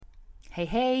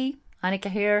Hey, Annika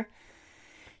here.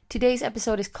 Today's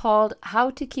episode is called How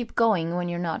to Keep Going When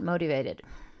You're Not Motivated.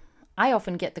 I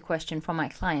often get the question from my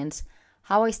clients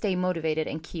how I stay motivated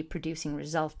and keep producing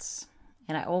results.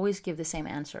 And I always give the same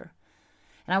answer.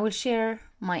 And I will share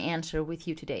my answer with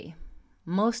you today.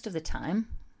 Most of the time,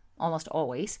 almost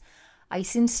always, I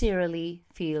sincerely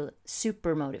feel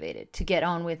super motivated to get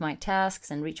on with my tasks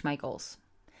and reach my goals.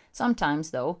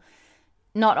 Sometimes, though,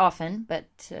 not often, but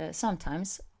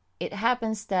sometimes, it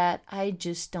happens that I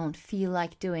just don't feel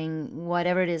like doing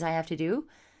whatever it is I have to do.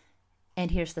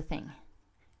 And here's the thing.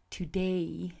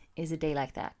 Today is a day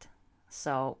like that.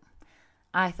 So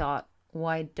I thought,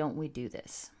 why don't we do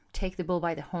this? Take the bull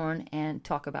by the horn and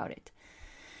talk about it.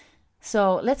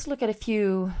 So let's look at a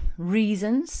few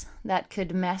reasons that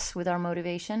could mess with our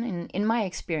motivation. In my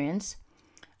experience,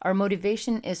 our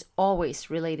motivation is always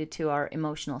related to our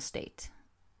emotional state.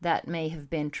 That may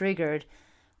have been triggered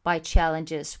by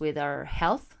challenges with our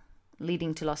health,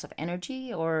 leading to loss of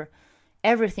energy, or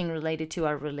everything related to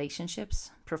our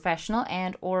relationships, professional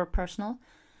and or personal.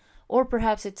 Or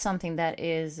perhaps it's something that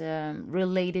is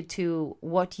related to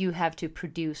what you have to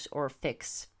produce or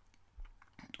fix.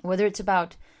 Whether it's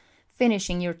about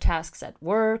finishing your tasks at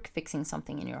work, fixing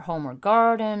something in your home or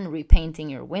garden, repainting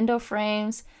your window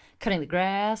frames, cutting the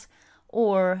grass,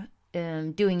 or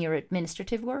doing your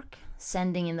administrative work,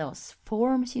 sending in those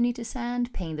forms you need to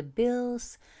send, paying the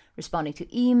bills, responding to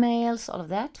emails, all of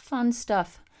that fun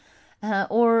stuff.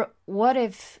 Or what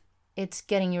if it's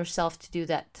getting yourself to do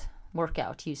that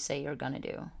workout you say you're going to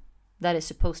do? That is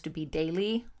supposed to be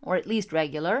daily or at least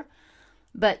regular,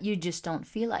 but you just don't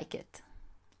feel like it.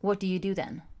 What do you do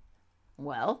then?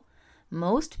 Well,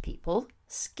 most people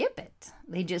skip it.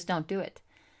 They just don't do it.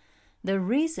 The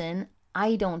reason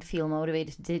I don't feel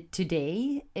motivated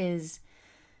today is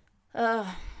a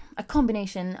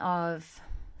combination of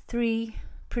three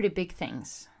pretty big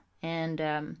things.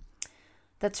 And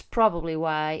that's probably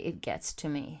why it gets to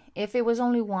me. If it was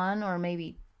only one or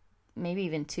maybe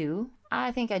even two,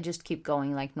 I think I'd just keep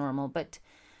going like normal. But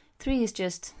three is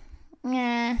just,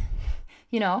 enough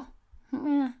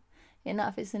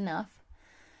is enough.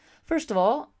 First of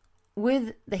all,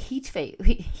 with the heat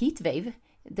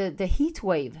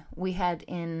wave we had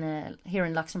in here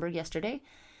in Luxembourg yesterday,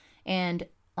 and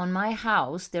on my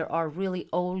house there are really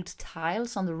old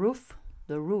tiles on the roof.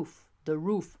 The roof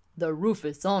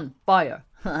is on fire.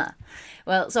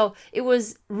 Well, so it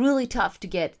was really tough to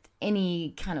get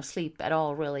any kind of sleep at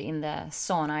all, really, in the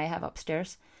sauna I have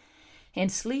upstairs.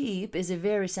 And sleep is a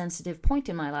very sensitive point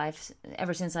in my life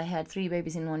ever since I had 3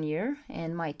 babies in 1 year,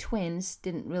 and my twins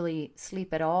didn't really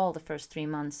sleep at all the first 3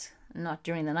 months, not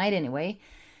during the night anyway.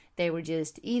 They were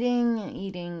just eating,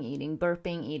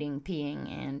 burping, eating, peeing,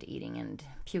 and eating and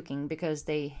puking because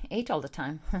they ate all the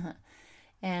time.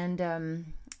 And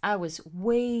I was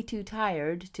way too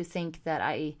tired to think that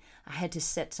I had to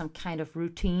set some kind of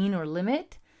routine or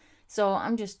limit. So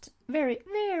I'm just very,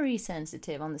 very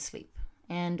sensitive on the sleep.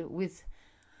 And with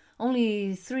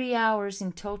only 3 hours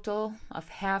in total of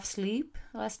half sleep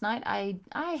last night, I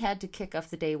had to kick off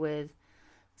the day with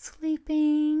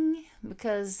sleeping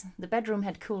because the bedroom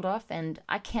had cooled off and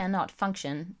I cannot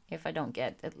function if I don't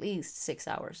get at least 6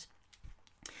 hours.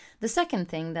 The second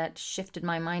thing that shifted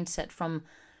my mindset from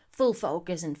full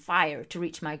focus and fire to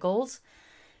reach my goals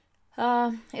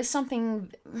is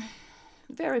something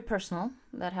very personal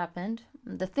that happened.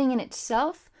 The thing in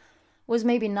itself was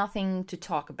maybe nothing to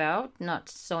talk about, not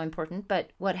so important, but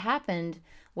what happened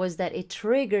was that it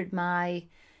triggered my,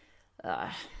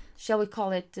 shall we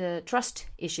call it, trust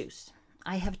issues.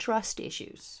 I have trust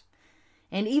issues.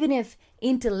 And even if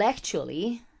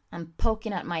intellectually, I'm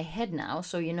poking at my head now,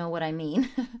 so you know what I mean,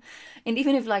 and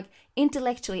even if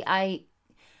intellectually I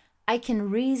can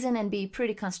reason and be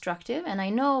pretty constructive, and I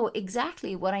know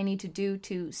exactly what I need to do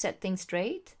to set things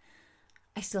straight,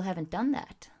 I still haven't done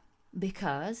that.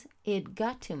 Because it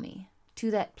got to me,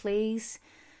 to that place,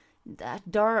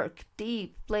 that dark,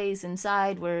 deep place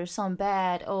inside where some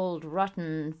bad, old,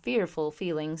 rotten, fearful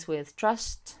feelings with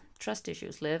trust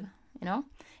issues live,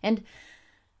 And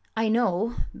I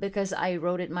know, because I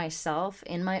wrote it myself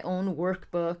in my own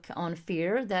workbook on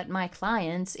fear, that my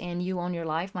clients and You Own Your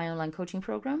Life, my online coaching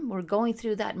program, were going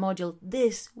through that module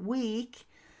this week.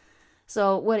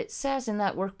 So what it says in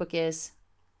that workbook is,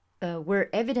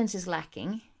 where evidence is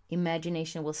lacking,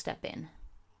 imagination will step in.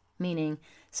 Meaning,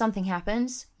 something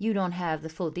happens, you don't have the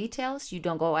full details, you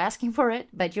don't go asking for it,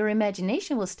 but your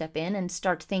imagination will step in and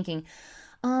start thinking,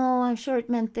 oh, I'm sure it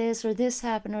meant this, or this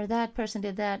happened, or that person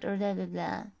did that, or blah, blah,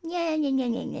 blah. Yeah.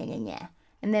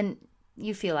 And then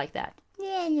you feel like that.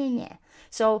 Yeah.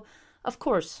 So, of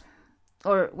course,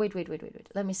 or wait.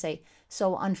 Let me say,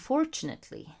 So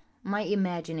unfortunately, my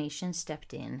imagination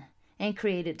stepped in and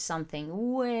created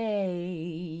something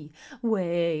way,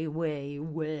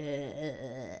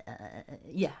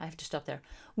 yeah, I have to stop there.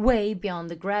 Way beyond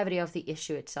the gravity of the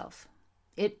issue itself.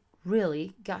 It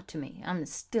really got to me. I'm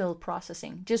still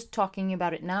processing. Just talking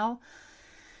about it now.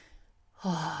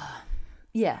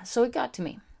 Yeah, so it got to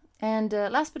me. And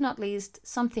last but not least,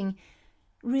 something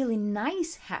really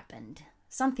nice happened.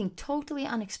 Something totally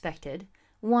unexpected,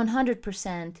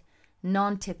 100%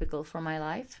 non-typical for my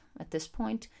life at this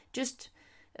point. Just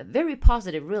very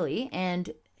positive, really. And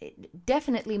it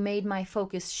definitely made my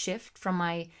focus shift from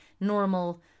my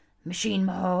normal machine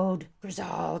mode,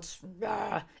 results,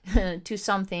 to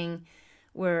something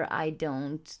where I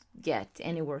don't get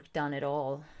any work done at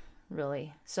all,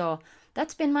 really. So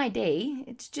that's been my day.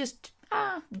 It's just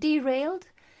derailed.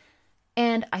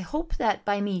 And I hope that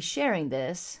by me sharing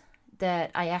this,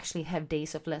 that I actually have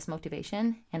days of less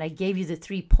motivation, and I gave you the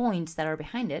 3 points that are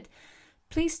behind it.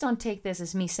 Please don't take this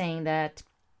as me saying that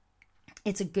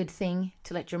it's a good thing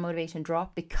to let your motivation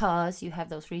drop because you have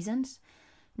those reasons.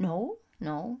 No.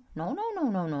 On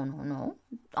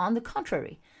the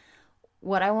contrary,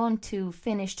 what I want to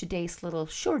finish today's little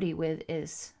shorty with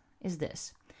is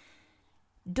this.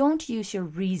 Don't use your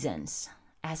reasons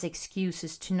as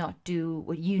excuses to not do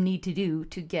what you need to do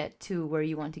to get to where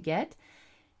you want to get.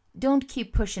 Don't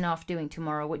keep pushing off doing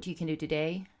tomorrow what you can do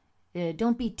today.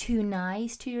 Don't be too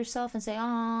nice to yourself and say,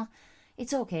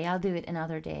 it's okay, I'll do it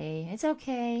another day. It's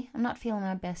okay, I'm not feeling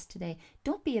my best today.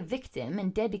 Don't be a victim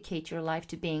and dedicate your life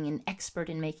to being an expert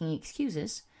in making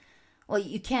excuses. Well,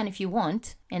 you can if you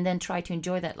want, and then try to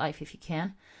enjoy that life if you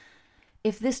can.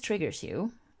 If this triggers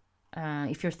you,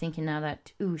 if you're thinking now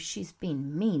that, she's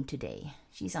being mean today,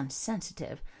 she's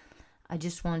insensitive, I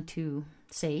just want to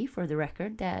say for the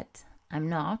record that I'm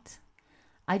not.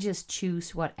 I just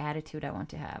choose what attitude I want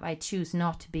to have. I choose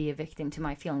not to be a victim to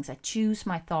my feelings. I choose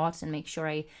my thoughts and make sure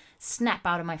I snap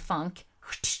out of my funk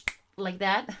like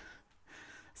that.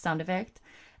 Sound effect.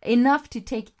 Enough to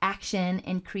take action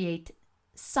and create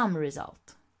some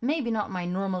result. Maybe not my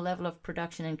normal level of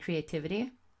production and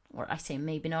creativity. Or I say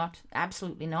maybe not,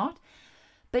 absolutely not.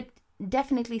 But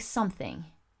definitely something.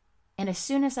 And as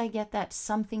soon as I get that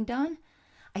something done,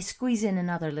 I squeeze in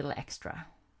another little extra.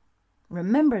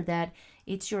 Remember that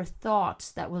it's your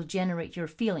thoughts that will generate your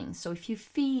feelings. So if you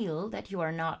feel that you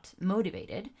are not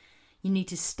motivated, you need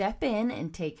to step in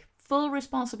and take full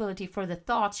responsibility for the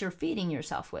thoughts you're feeding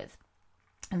yourself with.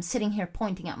 I'm sitting here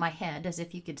pointing at my head as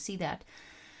if you could see that.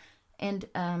 And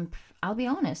I'll be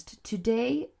honest,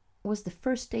 today was the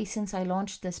first day since I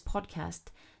launched this podcast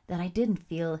that I didn't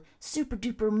feel super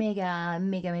duper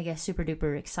mega super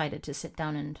duper excited to sit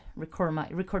down and record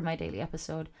my daily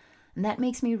episode. And that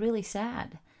makes me really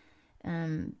sad.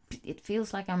 It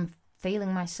feels like I'm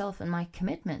failing myself and my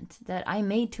commitment that I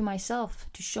made to myself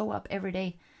to show up every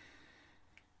day.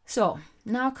 So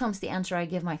now comes the answer I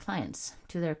give my clients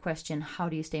to their question, how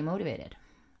do you stay motivated?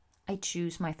 I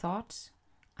choose my thoughts,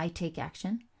 I take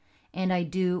action, and I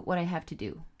do what I have to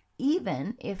do,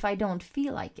 even if I don't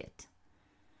feel like it.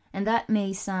 And that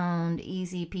may sound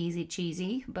easy peasy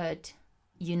cheesy, but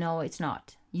you know it's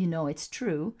not. You know it's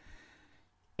true.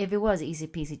 If it was easy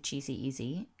peasy cheesy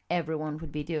easy, everyone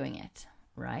would be doing it,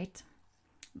 right?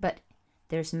 But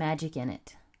there's magic in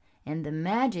it. And the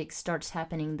magic starts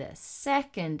happening the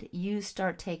second you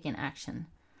start taking action.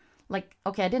 Like,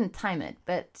 okay, I didn't time it,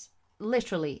 but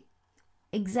literally,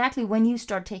 exactly when you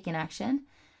start taking action,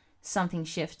 something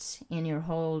shifts in your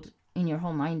whole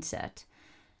mindset.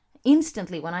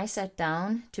 Instantly, when I sat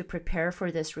down to prepare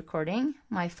for this recording,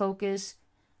 my focus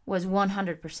was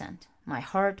 100%. My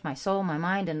heart, my soul, my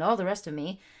mind, and all the rest of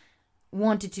me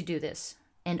wanted to do this,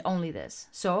 and only this.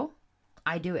 So,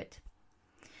 I do it.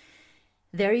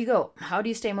 There you go. How do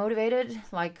you stay motivated?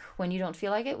 Like when you don't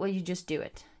feel like it? Well, you just do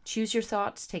it. Choose your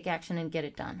thoughts, take action, and get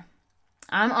it done.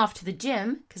 I'm off to the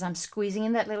gym because I'm squeezing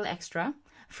in that little extra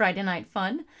Friday night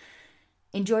fun.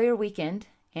 Enjoy your weekend,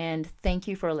 and thank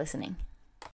you for listening.